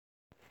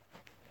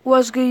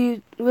What's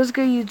good,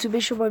 YouTube?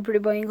 It's your boy Pretty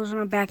Boy Ingles,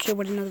 and I'm back here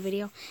with another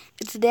video.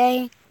 And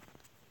today,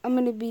 I'm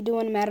gonna be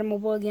doing Madden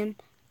Mobile again.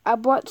 I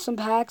bought some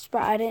packs,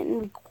 but I didn't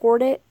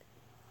record it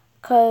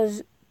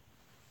cause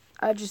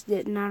I just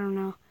didn't. I don't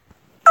know.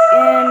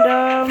 And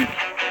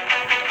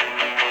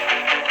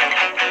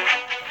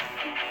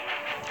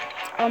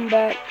I'm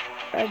back.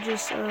 I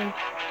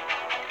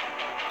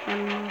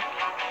don't know.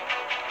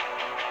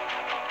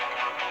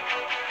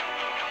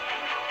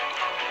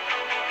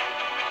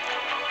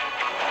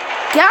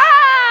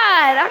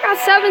 God, I got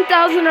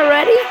 7,000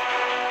 already.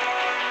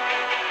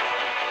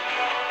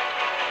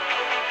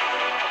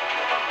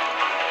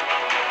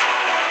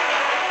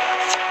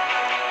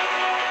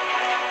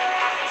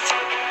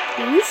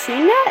 Have you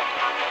seen that?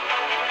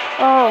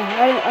 Oh,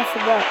 I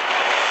forgot.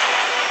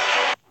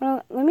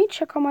 Well, let me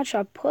check how much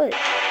I put.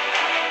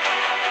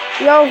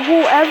 Yo,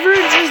 whoever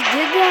just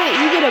did that,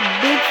 you get a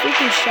big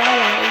freaking shout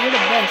out. You're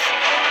the best.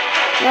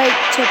 Like,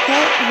 to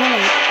pet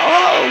winning.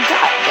 Oh,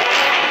 god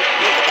damn.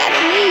 Look at that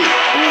elite.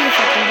 I don't know if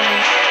I can buy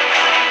it.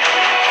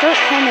 Kurt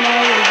Coleman, I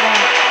already got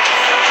it.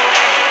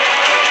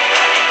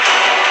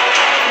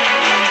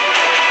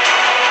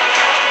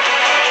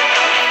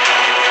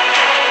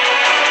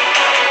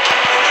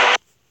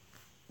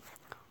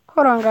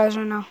 Hold on, guys,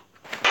 right now.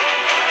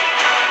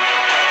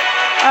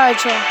 Alright,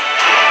 so.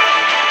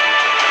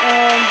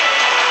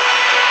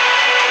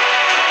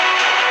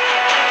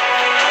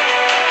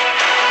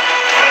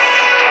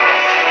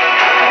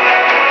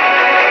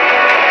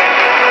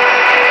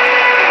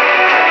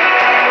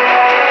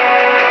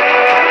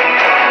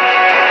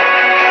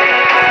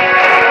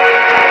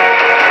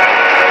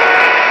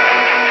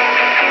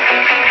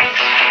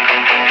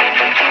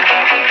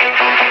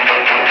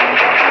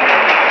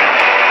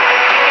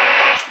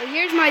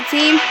 Here's my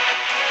team.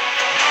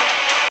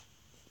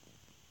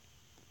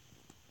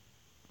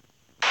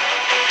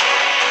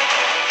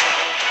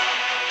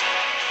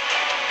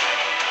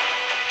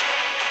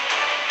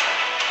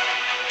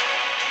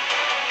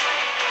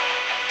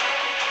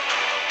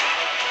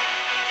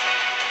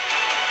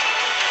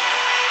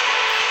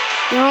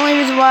 The only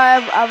reason why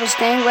I was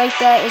staying like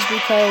that is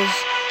because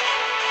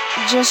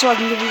just so I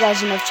can give you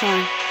guys enough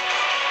time.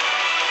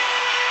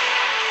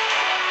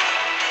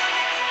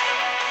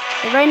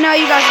 And right now,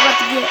 you guys are about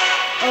to get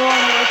a lot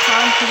more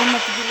time because I'm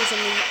about to give you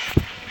something.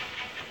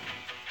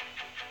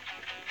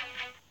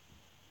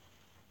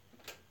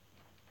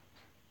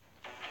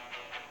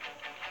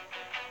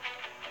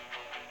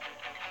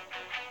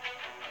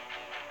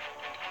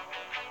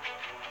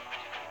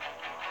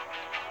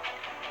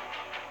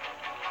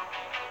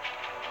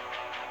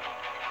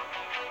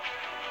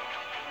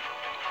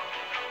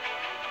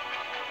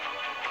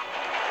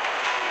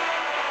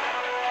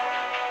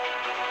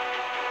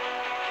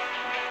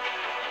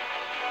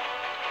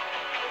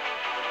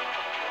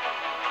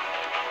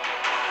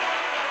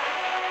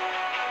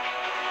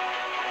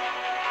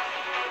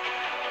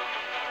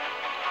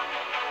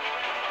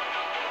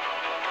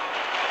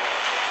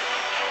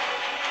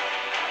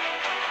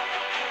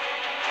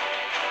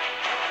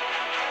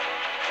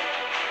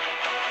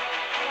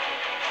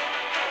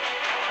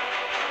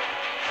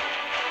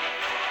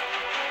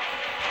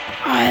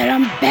 Alright,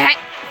 I'm back.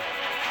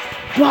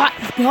 Bop.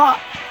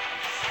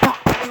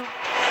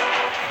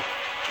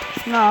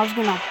 No, I was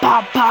gonna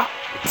bop.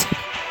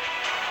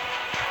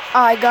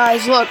 Alright,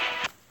 guys, look.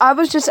 I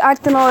was just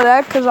acting all of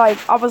that because, like,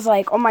 I was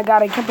like, oh my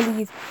god, I can't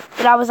believe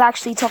that I was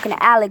actually talking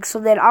to Alex. So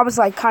then I was,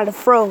 like, kind of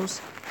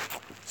froze.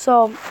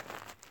 So,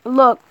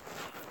 look.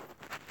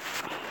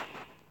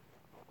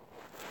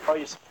 All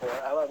your support.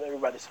 I love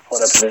everybody's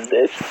support up in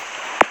this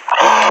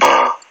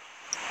bitch.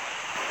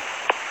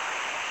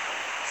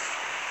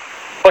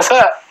 What's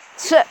up?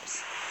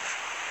 Chips.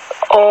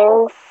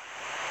 Oh.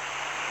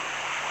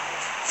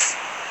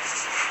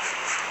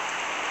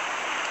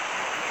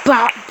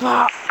 Bop.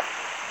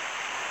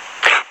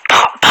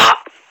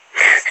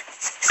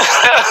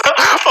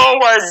 Oh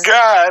my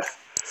god.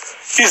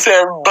 He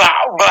said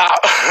bop.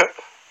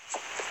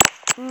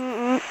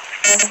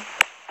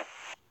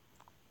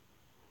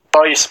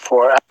 All your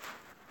support.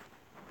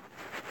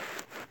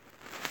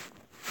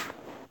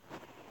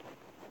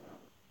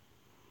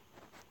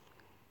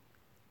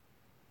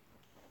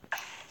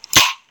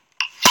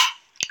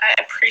 I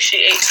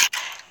appreciate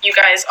you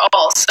guys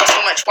all so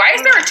much. Why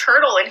is there a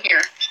turtle in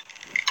here?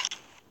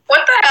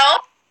 What the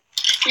hell?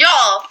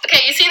 Y'all,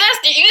 okay, you see this?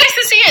 You guys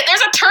can see it.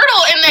 There's a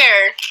turtle in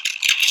there.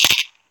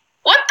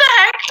 What the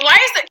heck? Why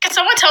is that? Can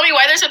someone tell me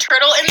why there's a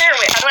turtle in there?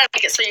 Wait, how do I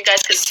make it so you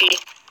guys can see?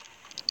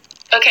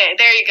 Okay,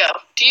 there you go.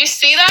 Do you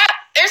see that?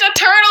 There's a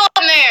turtle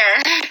in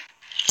there.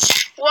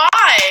 Why?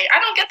 I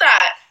don't get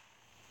that.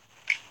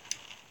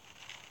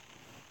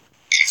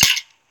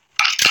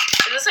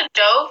 Is this a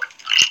joke?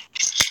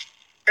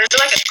 Or is it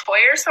like a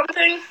toy or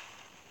something?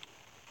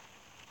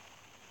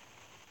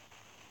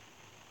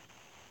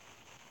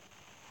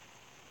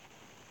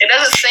 It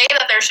doesn't say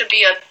that there should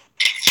be a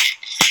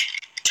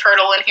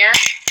turtle in here.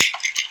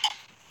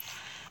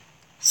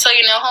 So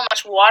you know how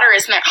much water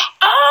is in there.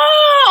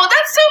 Oh,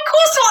 that's so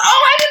cool. So,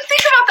 I didn't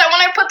think about that.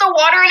 When I put the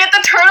water in it, the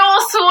turtle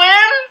will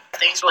swim.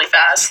 things really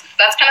fast.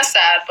 That's kind of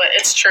sad, but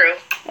it's true.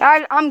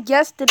 I'm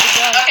guessed it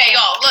does. Okay,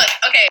 y'all, look.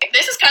 Okay,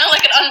 this is kind of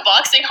like an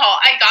unboxing haul.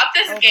 I got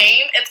this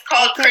game. It's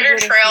called Critter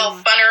Trail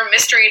Funner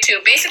Mystery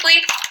 2.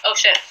 Basically, oh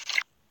shit.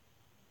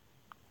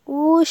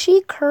 Ooh,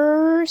 she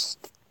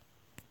cursed.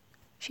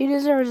 She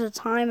deserves a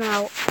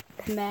timeout.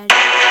 Imagine.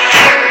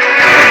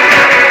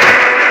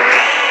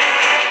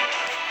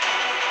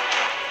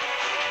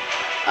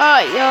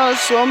 Alright, y'all,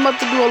 so I'm about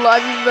to do a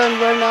live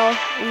event right now.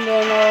 And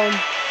then,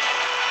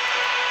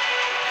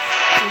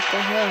 what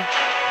the hell?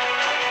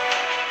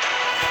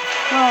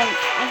 I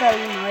gotta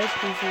eat my ice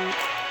cream sandwich.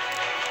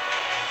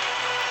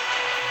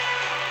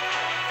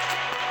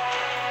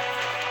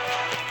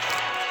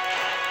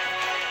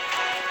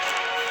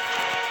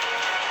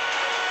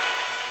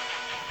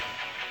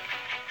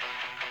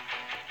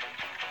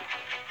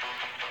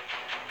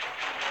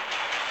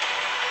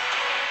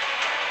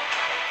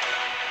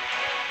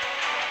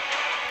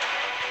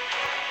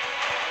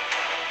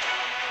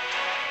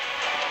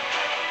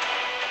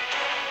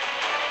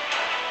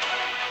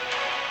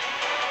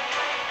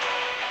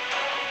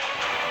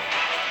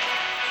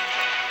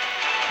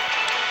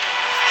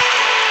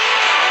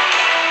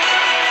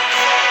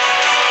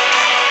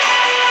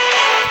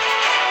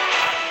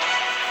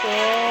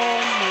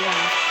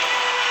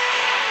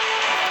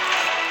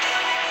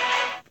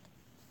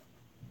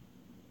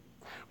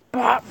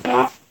 Bah,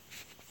 bah.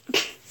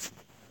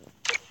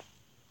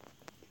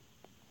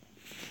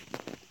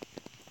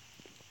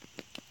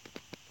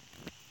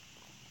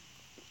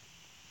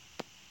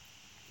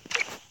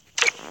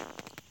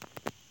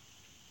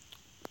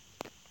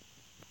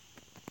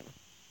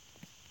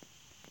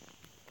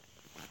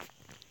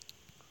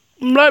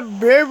 My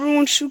baby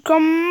wants to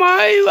come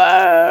my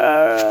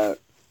way.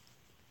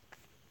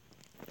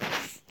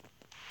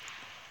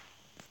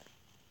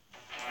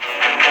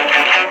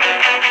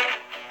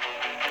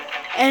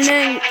 And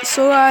then,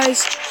 so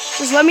guys,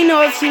 just let me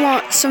know if you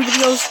want some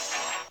videos.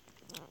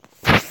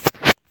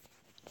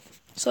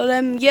 So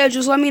then, yeah,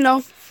 just let me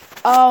know.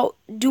 I'll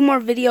do more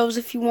videos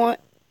if you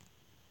want.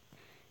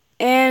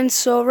 And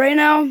so right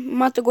now, I'm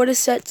about to go to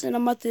sets and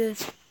I'm about to,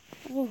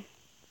 oh,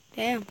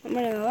 damn, I'm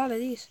running a lot of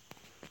these.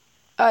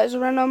 Alright, so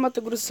right now I'm about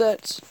to go to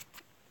sets.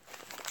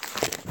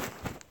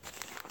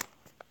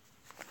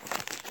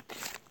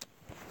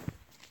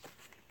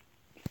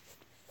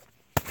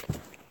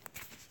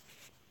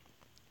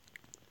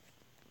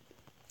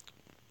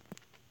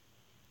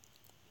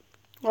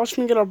 Watch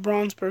me get a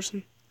bronze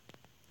person.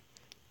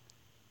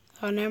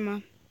 Oh, never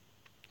mind.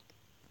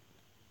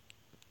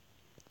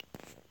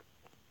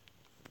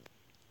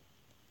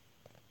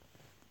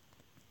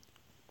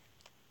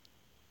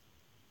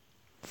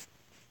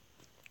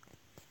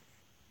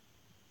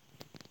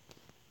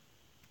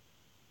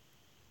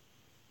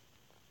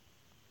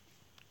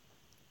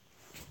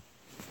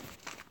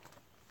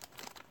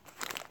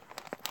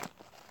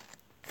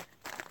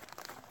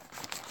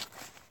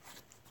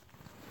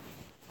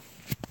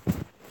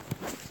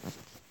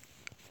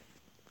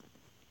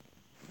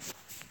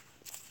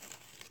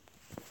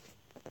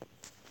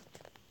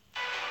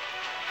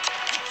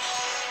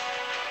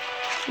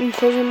 I'm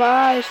closing my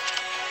eyes.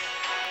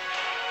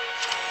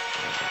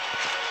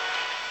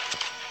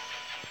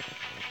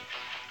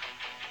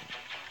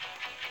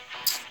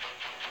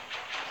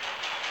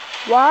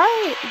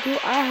 Why do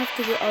I have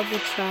to get all the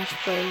trash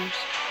players?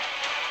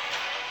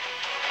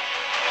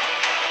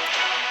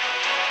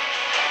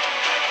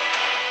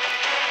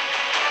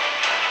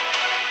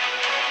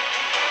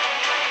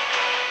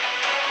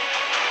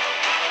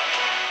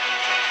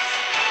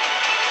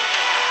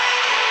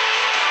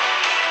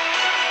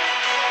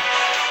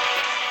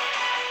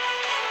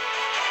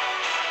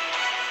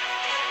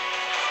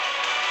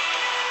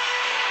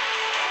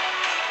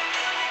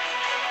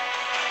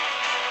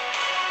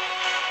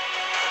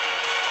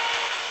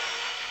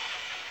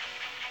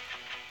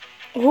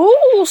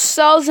 Who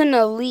sells an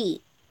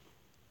elite?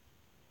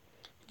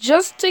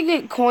 Just to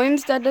get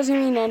coins, that doesn't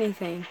mean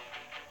anything.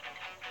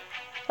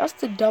 That's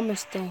the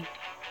dumbest thing.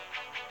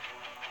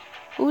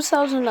 Who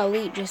sells an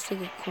elite just to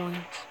get coins?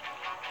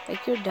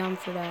 Like, you're dumb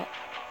for that.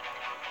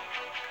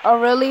 Oh,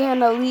 really?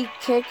 An elite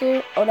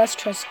kicker? Oh, that's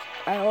Trust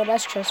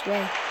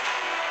Way.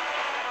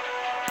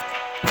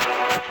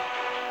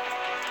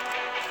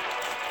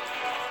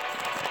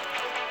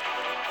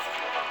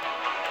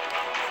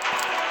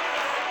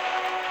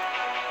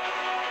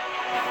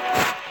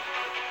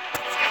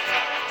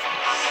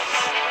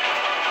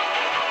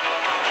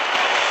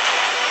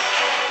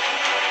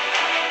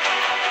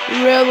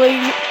 Really?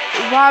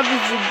 Why would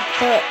you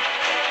put...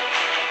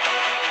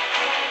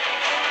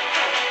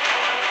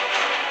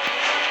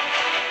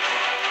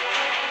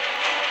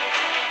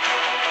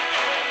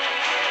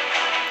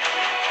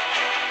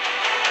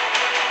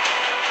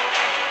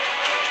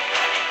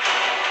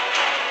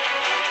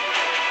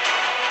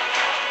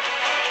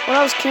 What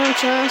else Cam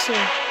Chancellor?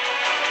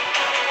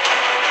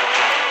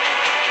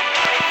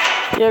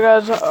 Yeah,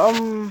 guys,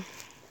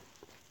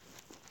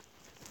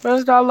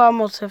 where's the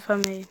almost if I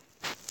made?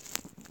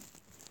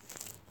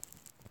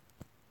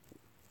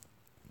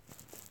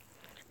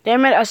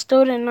 Damn it, I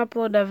still didn't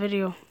upload that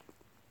video.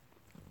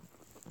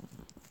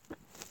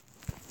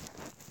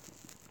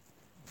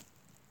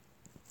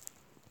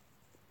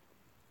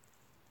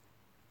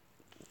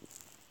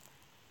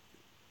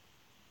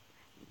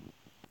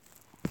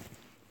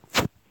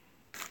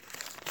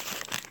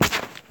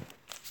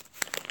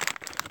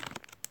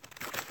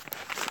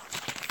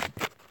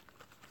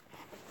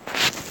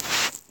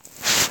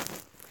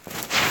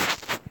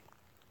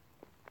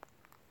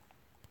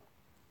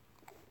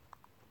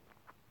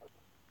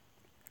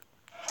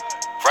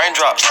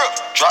 drop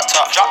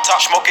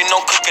top, smoking,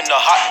 no cooking the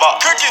hot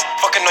pot.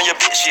 Fucking on your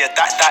bitch, yeah,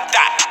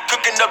 that.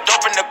 Cooking up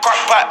dope in the crock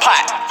pot.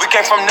 We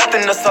came from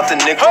nothing to something,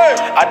 nigga.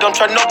 I don't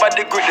trust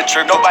nobody, grip the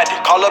trigger. Nobody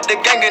call up the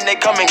gang and they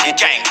come and get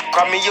gang.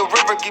 Cry me a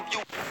river, give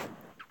you.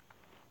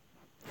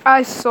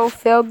 I so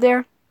failed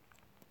there.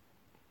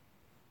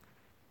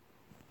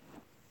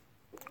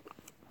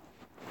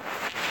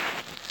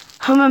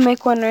 I'm gonna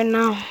make one right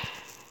now.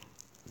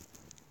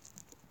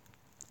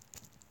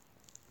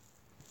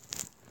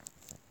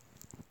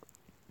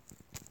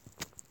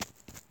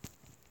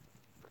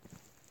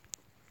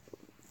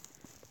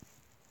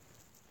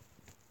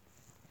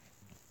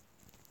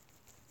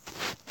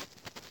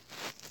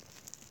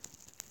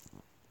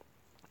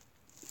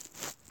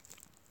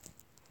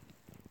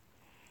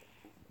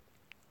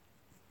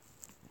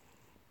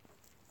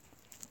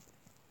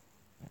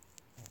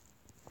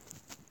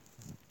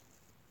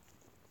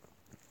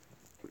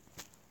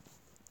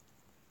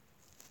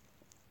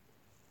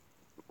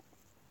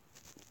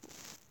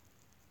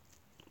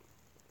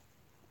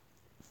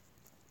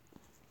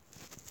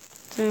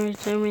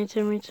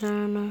 Timmy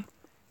Turner.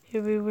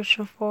 You be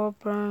wishing for a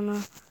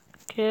burner.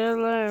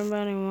 Kill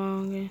everybody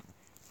wrong.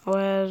 Oh,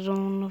 ass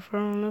on the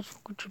furnace.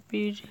 Fuck with your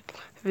bitch.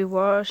 If you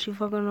watch, she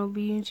fucking no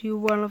beans. You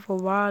running for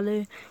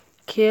Wally.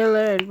 Kill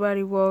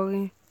everybody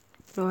walking.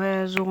 No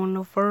ass on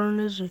the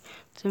furnace.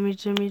 Timmy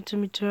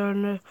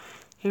Turner.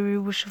 You be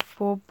wishing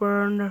for a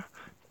burner.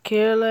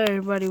 Kill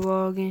everybody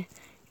walking.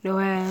 No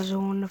ass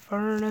on the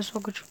furnace.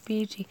 Fuck with your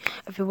bitch.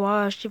 If you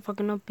watch, she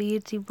fucking no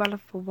beans. You running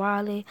for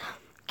Wally.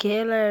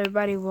 Kill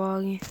everybody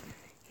walking.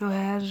 No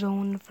hands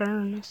on the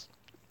furnace.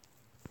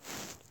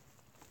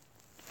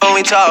 When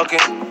we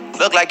talking,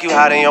 look like you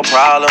hiding your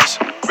problems.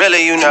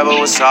 Really, you never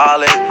was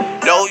solid.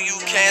 No, you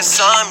can't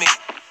sign me.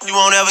 You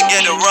won't ever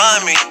get to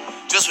run me.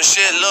 Just when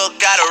shit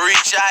look, gotta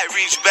reach out,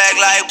 reach back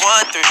like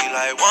 1-3,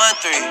 like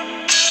 1-3.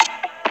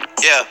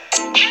 Yeah.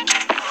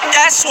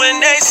 That's when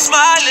they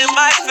smile in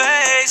my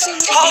face.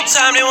 Whole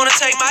time they wanna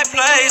take my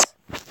place.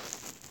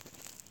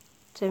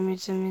 Timmy.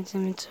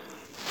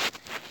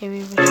 Here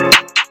we go.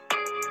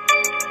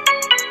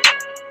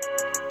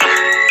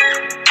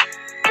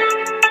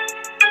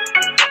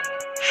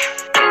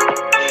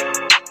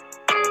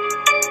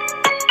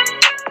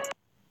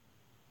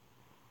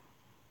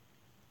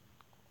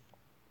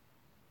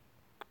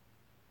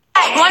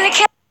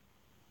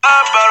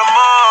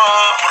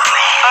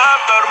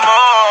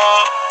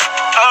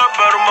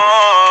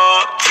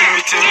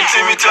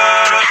 Timmy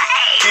Turner,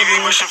 he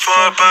be wishing for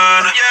a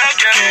burner.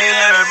 Kill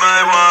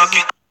everybody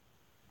walking.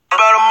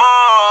 About them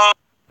all.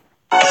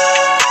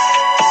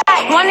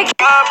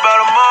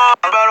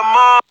 About them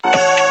all.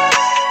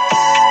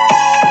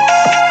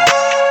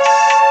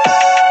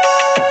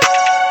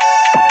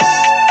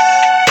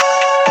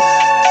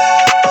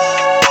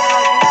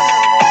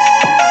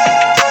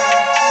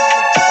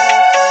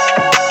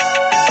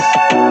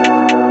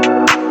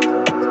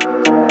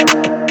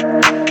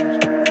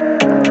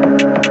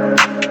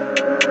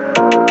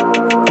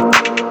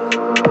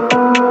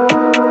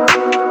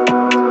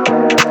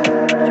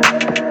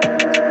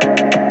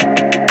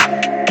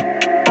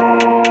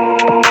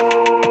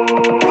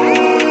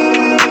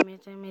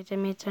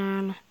 Timmy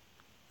Turner.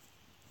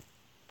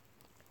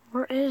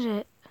 Where is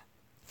it?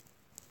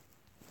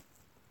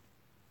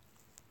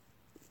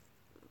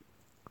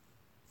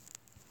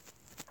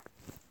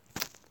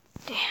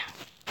 Damn.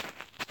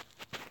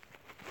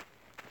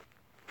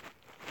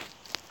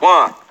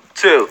 1,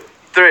 2,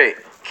 3,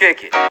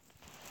 kick it.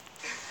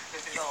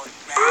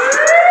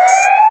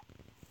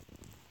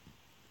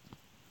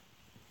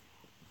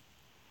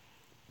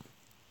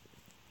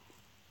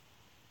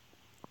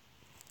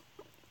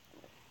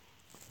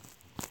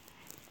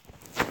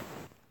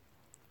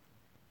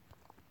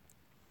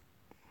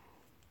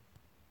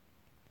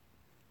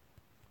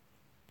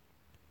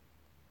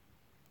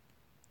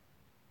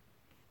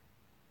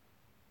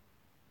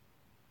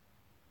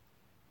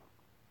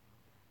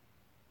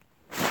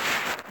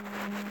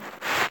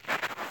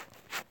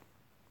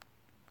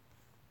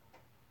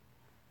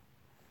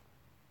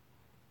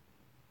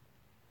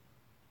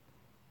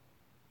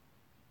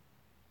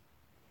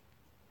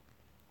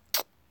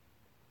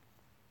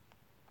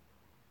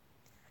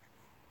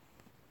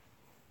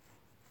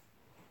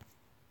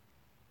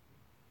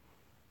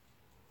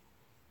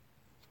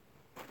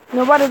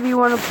 Nobody be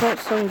want to put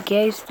some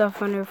gay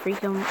stuff on their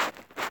freaking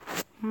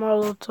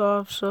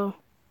Molotov, so.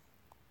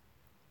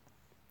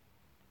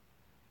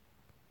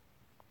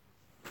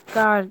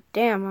 God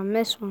damn, I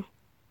missed one.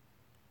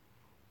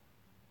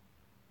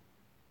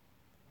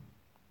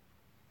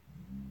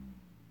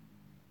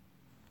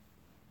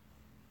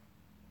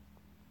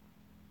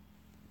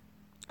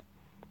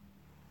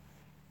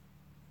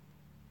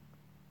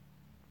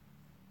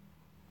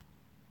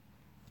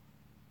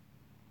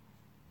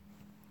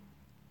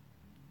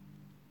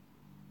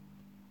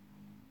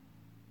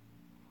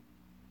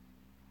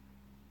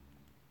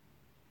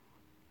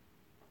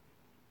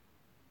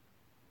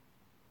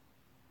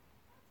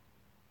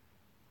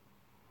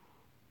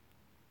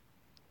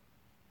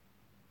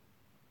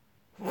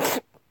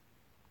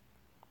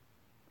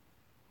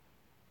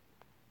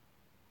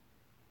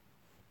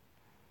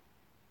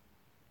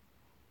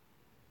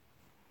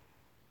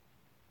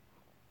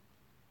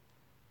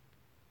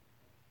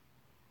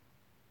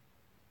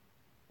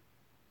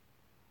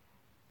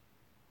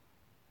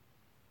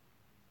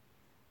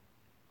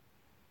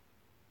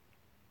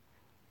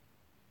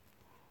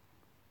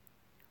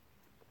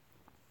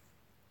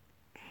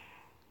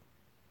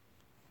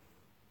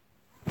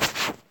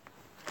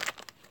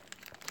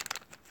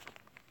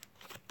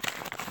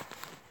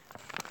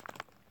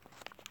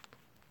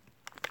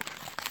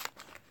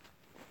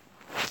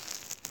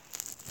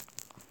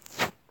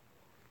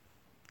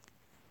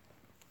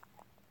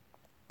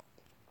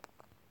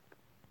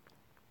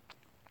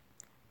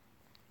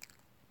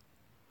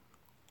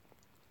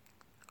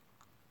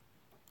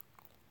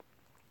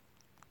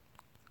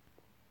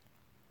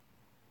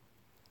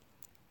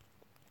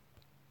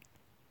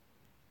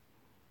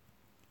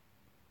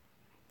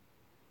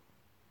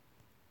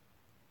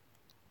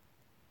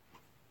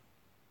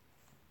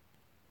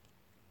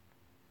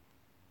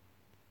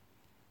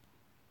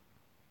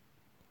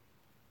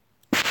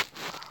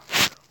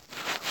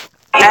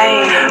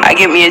 I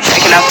get me a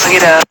check and I fuck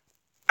it up.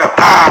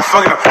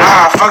 Fuck it up,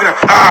 fuck it up,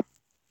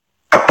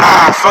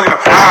 fuck it up,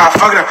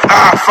 fuck it up,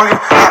 fuck it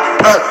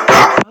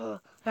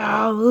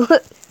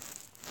up.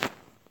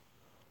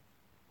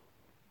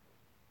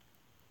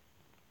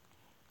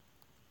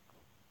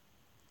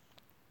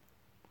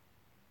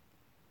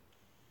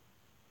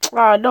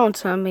 Oh, don't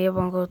tell me it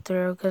won't go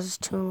through because it's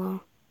too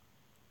long.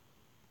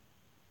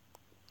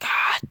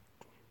 God.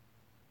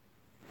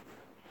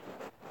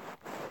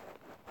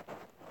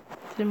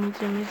 Timmy,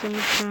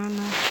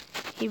 China.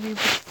 He be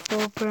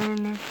full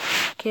burner.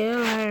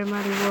 Kill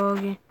everybody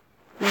walking.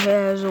 No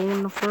hairs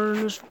on the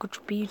furnace. Got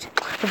your beats.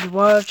 If you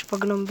watch,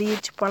 fucking on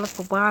beats. Probably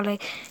for Wally.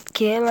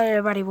 Kill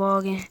everybody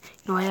walking.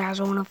 No hairs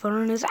on the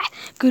furnace.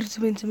 Good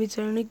to me,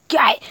 turn it.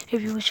 Guy.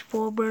 If you wish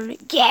for burner.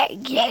 Yeah,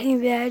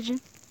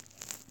 imagine.